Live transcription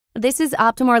This is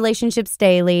Optimal Relationships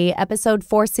Daily, episode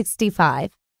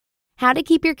 465. How to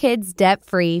Keep Your Kids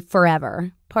Debt-Free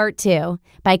Forever, Part 2,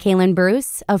 by Kalen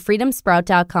Bruce of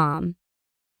freedomsprout.com.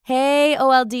 Hey,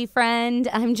 OLD friend,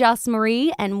 I'm Joss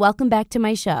Marie, and welcome back to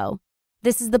my show.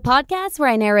 This is the podcast where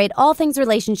I narrate all things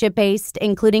relationship-based,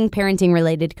 including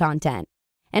parenting-related content.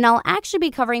 And I'll actually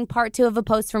be covering part 2 of a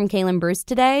post from Kalen Bruce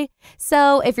today.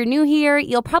 So if you're new here,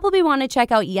 you'll probably want to check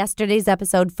out yesterday's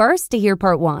episode first to hear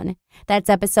part 1. That's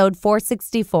episode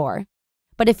 464.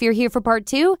 But if you're here for part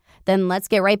 2, then let's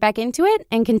get right back into it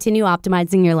and continue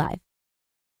optimizing your life.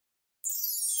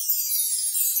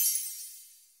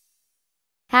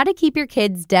 How to Keep Your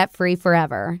Kids Debt-Free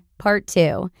Forever, Part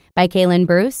 2, by Kalen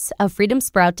Bruce of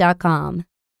freedomsprout.com.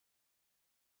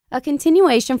 A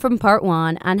continuation from Part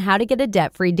 1 on how to get a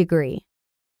debt-free degree.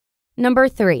 Number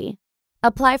 3,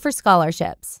 apply for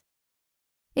scholarships.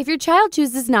 If your child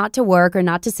chooses not to work or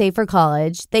not to save for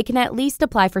college, they can at least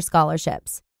apply for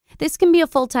scholarships. This can be a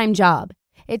full-time job.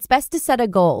 It's best to set a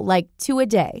goal, like 2 a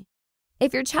day.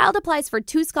 If your child applies for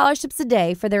 2 scholarships a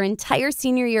day for their entire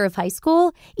senior year of high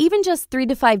school, even just 3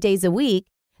 to 5 days a week,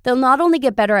 they'll not only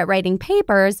get better at writing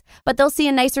papers, but they'll see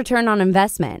a nice return on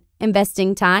investment,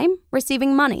 investing time,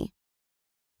 receiving money.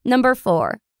 Number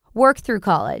 4, work through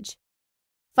college.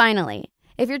 Finally,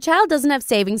 if your child doesn't have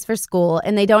savings for school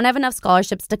and they don't have enough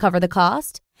scholarships to cover the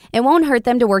cost, it won't hurt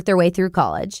them to work their way through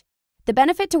college. The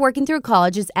benefit to working through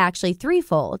college is actually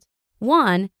threefold.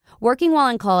 1, working while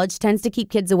in college tends to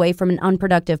keep kids away from an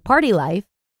unproductive party life.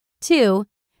 2,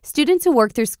 students who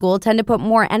work through school tend to put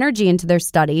more energy into their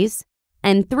studies.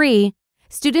 And 3,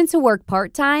 students who work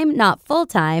part-time, not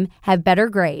full-time, have better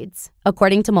grades,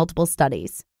 according to multiple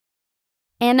studies.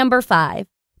 And number 5,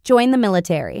 join the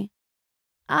military.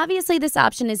 Obviously, this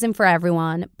option isn't for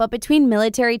everyone, but between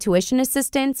military tuition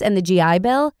assistance and the GI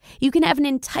Bill, you can have an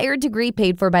entire degree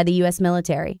paid for by the U.S.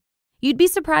 military. You'd be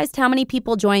surprised how many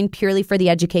people join purely for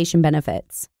the education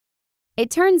benefits.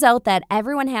 It turns out that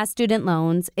everyone has student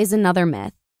loans is another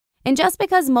myth. And just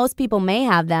because most people may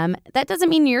have them, that doesn't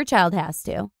mean your child has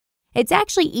to. It's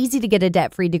actually easy to get a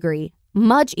debt-free degree,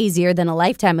 much easier than a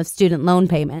lifetime of student loan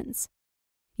payments.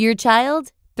 Your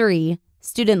child, 3.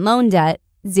 Student loan debt,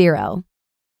 0.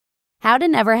 How to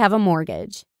never have a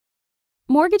mortgage.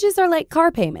 Mortgages are like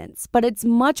car payments, but it's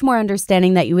much more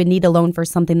understanding that you would need a loan for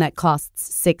something that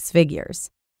costs 6 figures.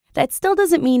 That still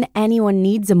doesn't mean anyone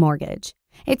needs a mortgage.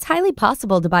 It's highly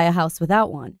possible to buy a house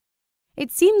without one. It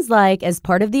seems like, as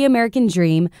part of the American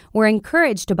dream, we're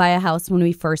encouraged to buy a house when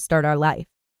we first start our life.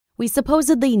 We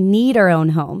supposedly need our own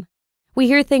home. We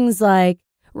hear things like,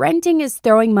 renting is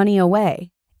throwing money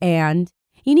away, and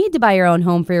you need to buy your own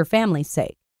home for your family's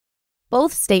sake.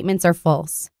 Both statements are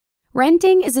false.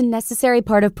 Renting is a necessary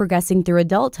part of progressing through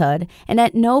adulthood, and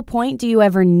at no point do you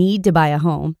ever need to buy a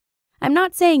home. I'm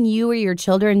not saying you or your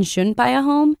children shouldn't buy a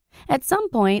home. At some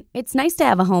point, it's nice to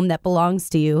have a home that belongs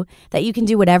to you, that you can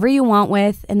do whatever you want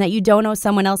with, and that you don't owe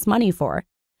someone else money for.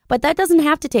 But that doesn't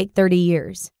have to take 30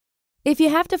 years. If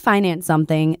you have to finance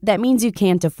something, that means you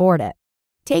can't afford it.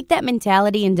 Take that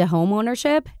mentality into home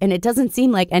ownership, and it doesn't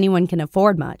seem like anyone can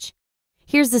afford much.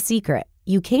 Here's the secret.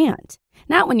 You can't.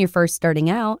 Not when you're first starting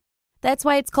out. That's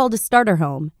why it's called a starter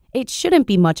home. It shouldn't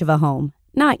be much of a home.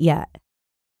 Not yet.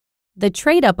 The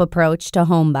trade-up approach to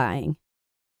home buying.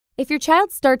 If your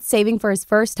child starts saving for his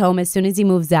first home as soon as he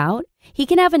moves out, he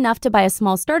can have enough to buy a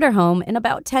small starter home in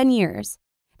about 10 years.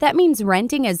 That means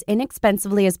renting as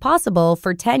inexpensively as possible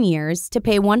for 10 years to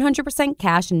pay 100%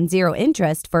 cash and 0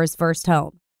 interest for his first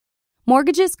home.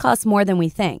 Mortgages cost more than we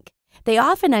think. They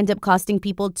often end up costing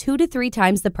people 2 to 3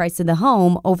 times the price of the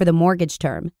home over the mortgage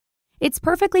term. It's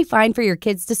perfectly fine for your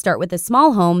kids to start with a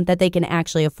small home that they can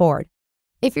actually afford.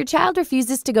 If your child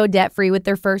refuses to go debt-free with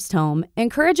their first home,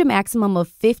 encourage a maximum of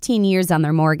 15 years on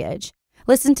their mortgage.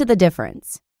 Listen to the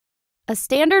difference. A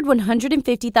standard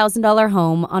 $150,000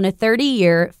 home on a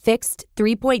 30-year fixed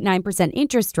 3.9%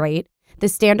 interest rate, the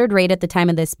standard rate at the time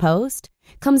of this post,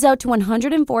 comes out to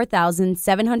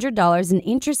 $104,700 in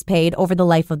interest paid over the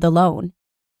life of the loan.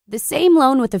 The same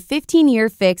loan with a 15-year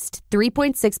fixed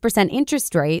 3.6%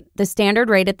 interest rate, the standard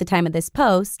rate at the time of this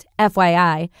post,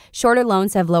 FYI, shorter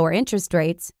loans have lower interest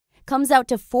rates, comes out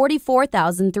to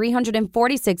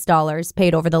 $44,346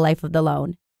 paid over the life of the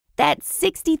loan. That's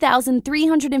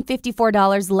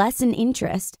 $60,354 less in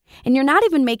interest, and you're not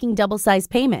even making double-sized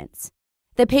payments.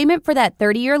 The payment for that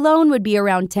 30-year loan would be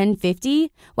around $1,050,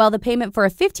 while the payment for a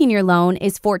 15-year loan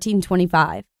is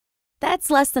 $1,425. That's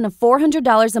less than a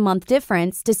 $400 a month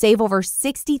difference to save over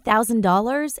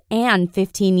 $60,000 and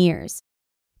 15 years.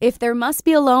 If there must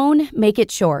be a loan, make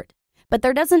it short. But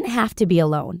there doesn't have to be a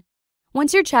loan.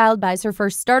 Once your child buys her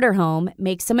first starter home,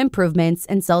 makes some improvements,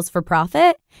 and sells for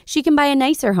profit, she can buy a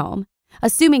nicer home,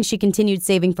 assuming she continued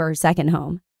saving for her second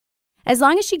home. As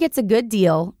long as she gets a good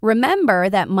deal, remember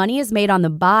that money is made on the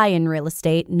buy in real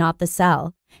estate, not the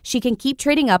sell. She can keep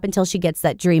trading up until she gets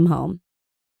that dream home.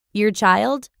 Your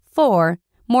child, 4,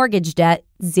 mortgage debt,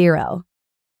 0.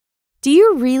 Do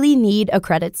you really need a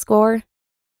credit score?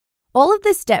 All of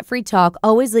this debt-free talk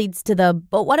always leads to the,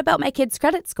 but what about my kid's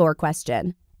credit score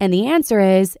question? And the answer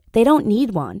is, they don't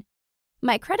need one.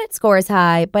 My credit score is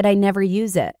high, but I never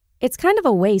use it. It's kind of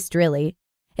a waste, really.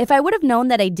 If I would have known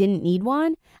that I didn't need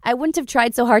one, I wouldn't have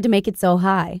tried so hard to make it so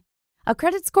high. A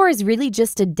credit score is really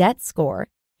just a debt score.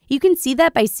 You can see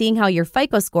that by seeing how your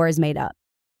FICO score is made up.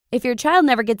 If your child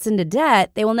never gets into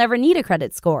debt, they will never need a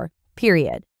credit score,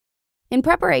 period. In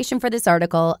preparation for this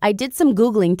article, I did some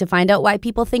Googling to find out why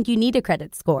people think you need a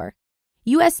credit score.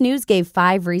 U.S. News gave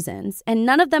 5 reasons, and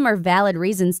none of them are valid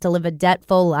reasons to live a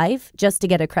debt-full life just to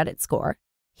get a credit score.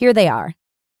 Here they are.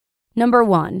 Number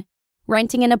 1,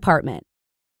 renting an apartment.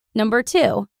 Number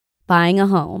 2, buying a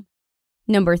home.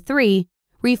 Number 3,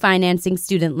 refinancing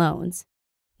student loans.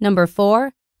 Number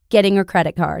 4, getting a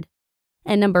credit card.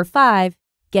 And number 5,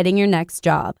 getting your next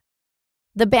job.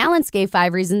 The Balance gave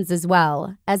 5 reasons as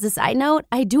well. As a side note,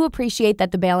 I do appreciate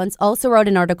that The Balance also wrote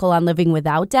an article on living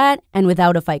without debt and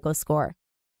without a FICO score.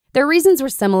 Their reasons were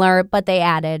similar, but they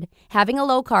added having a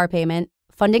low car payment,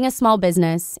 funding a small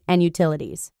business, and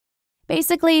utilities.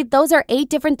 Basically, those are 8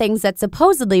 different things that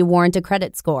supposedly warrant a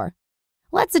credit score.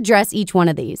 Let's address each one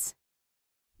of these.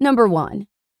 Number 1,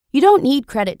 you don't need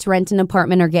credit to rent an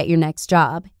apartment or get your next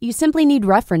job. You simply need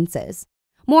references.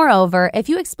 Moreover, if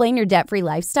you explain your debt-free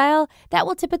lifestyle, that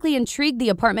will typically intrigue the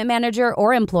apartment manager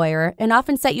or employer and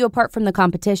often set you apart from the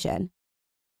competition.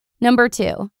 Number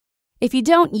 2, if you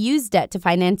don't use debt to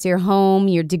finance your home,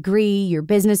 your degree, your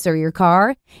business, or your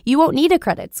car, you won't need a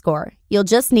credit score. You'll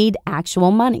just need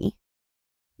actual money.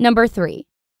 Number 3,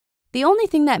 the only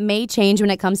thing that may change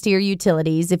when it comes to your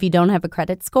utilities if you don't have a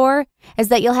credit score is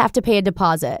that you'll have to pay a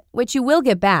deposit, which you will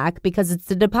get back because it's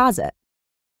a deposit.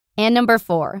 And number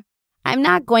 4, I'm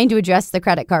not going to address the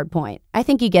credit card point. I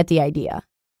think you get the idea.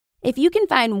 If you can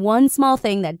find one small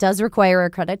thing that does require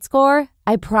a credit score,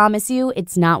 I promise you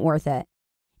it's not worth it.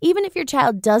 Even if your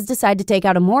child does decide to take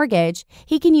out a mortgage,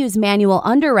 he can use manual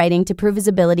underwriting to prove his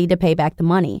ability to pay back the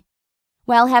money.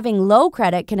 While having low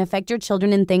credit can affect your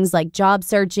children in things like job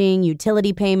searching,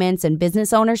 utility payments, and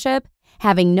business ownership,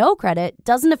 having no credit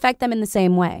doesn't affect them in the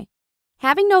same way.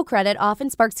 Having no credit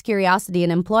often sparks curiosity in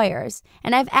employers,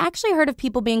 and I've actually heard of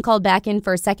people being called back in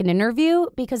for a second interview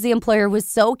because the employer was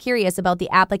so curious about the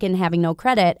applicant having no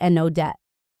credit and no debt.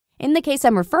 In the case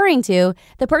I'm referring to,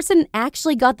 the person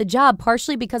actually got the job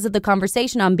partially because of the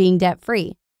conversation on being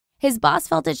debt-free. His boss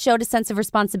felt it showed a sense of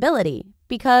responsibility,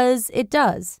 because it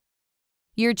does.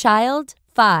 Your child,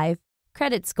 5,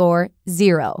 credit score,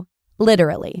 0,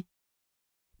 literally.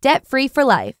 Debt-free for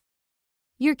life.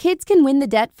 Your kids can win the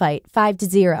debt fight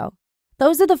 5-0.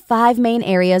 Those are the 5 main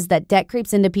areas that debt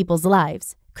creeps into people's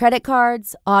lives: credit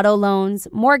cards, auto loans,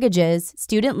 mortgages,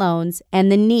 student loans,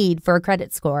 and the need for a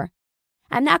credit score.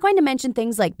 I'm not going to mention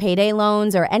things like payday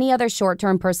loans or any other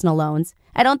short-term personal loans.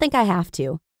 I don't think I have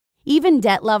to. Even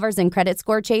debt lovers and credit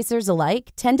score chasers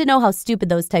alike tend to know how stupid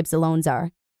those types of loans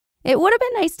are. It would have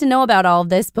been nice to know about all of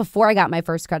this before I got my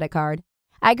first credit card.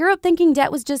 I grew up thinking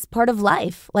debt was just part of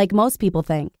life, like most people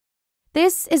think.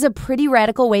 This is a pretty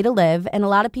radical way to live, and a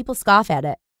lot of people scoff at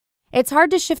it. It's hard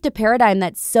to shift a paradigm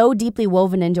that's so deeply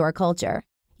woven into our culture.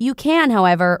 You can,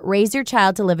 however, raise your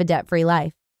child to live a debt-free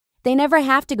life. They never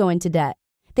have to go into debt.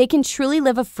 They can truly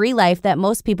live a free life that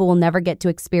most people will never get to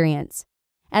experience.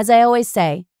 As I always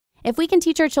say, if we can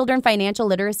teach our children financial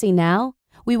literacy now,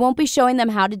 we won't be showing them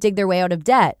how to dig their way out of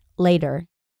debt later.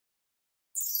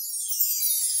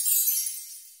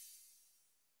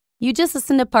 You just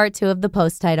listened to part 2 of the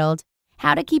post titled,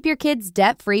 How to Keep Your Kids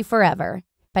Debt-Free Forever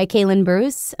by Kalen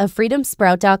Bruce of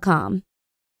freedomsprout.com.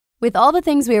 With all the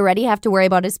things we already have to worry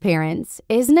about as parents,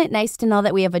 isn't it nice to know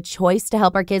that we have a choice to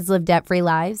help our kids live debt-free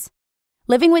lives?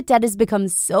 Living with debt has become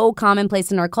so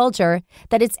commonplace in our culture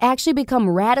that it's actually become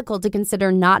radical to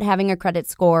consider not having a credit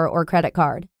score or credit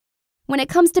card. When it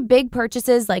comes to big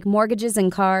purchases like mortgages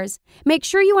and cars, make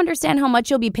sure you understand how much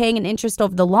you'll be paying in interest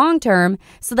over the long term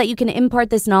so that you can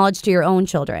impart this knowledge to your own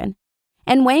children.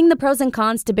 And weighing the pros and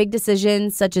cons to big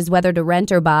decisions, such as whether to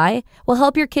rent or buy, will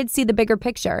help your kids see the bigger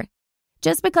picture.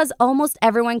 Just because almost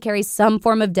everyone carries some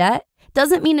form of debt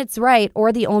doesn't mean it's right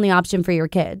or the only option for your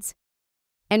kids.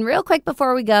 And real quick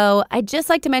before we go, I'd just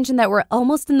like to mention that we're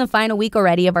almost in the final week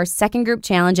already of our second group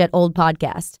challenge at Old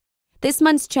Podcast. This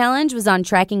month's challenge was on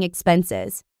tracking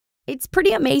expenses. It's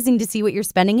pretty amazing to see what your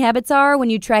spending habits are when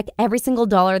you track every single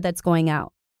dollar that's going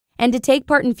out. And to take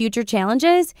part in future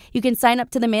challenges, you can sign up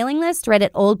to the mailing list right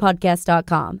at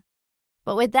oldpodcast.com.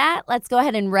 But with that, let's go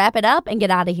ahead and wrap it up and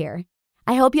get out of here.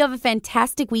 I hope you have a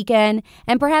fantastic weekend,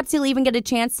 and perhaps you'll even get a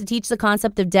chance to teach the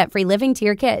concept of debt-free living to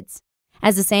your kids.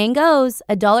 As the saying goes,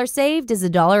 a dollar saved is a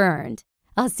dollar earned.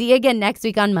 I'll see you again next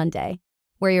week on Monday,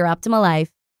 where your optimal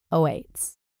life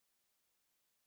awaits.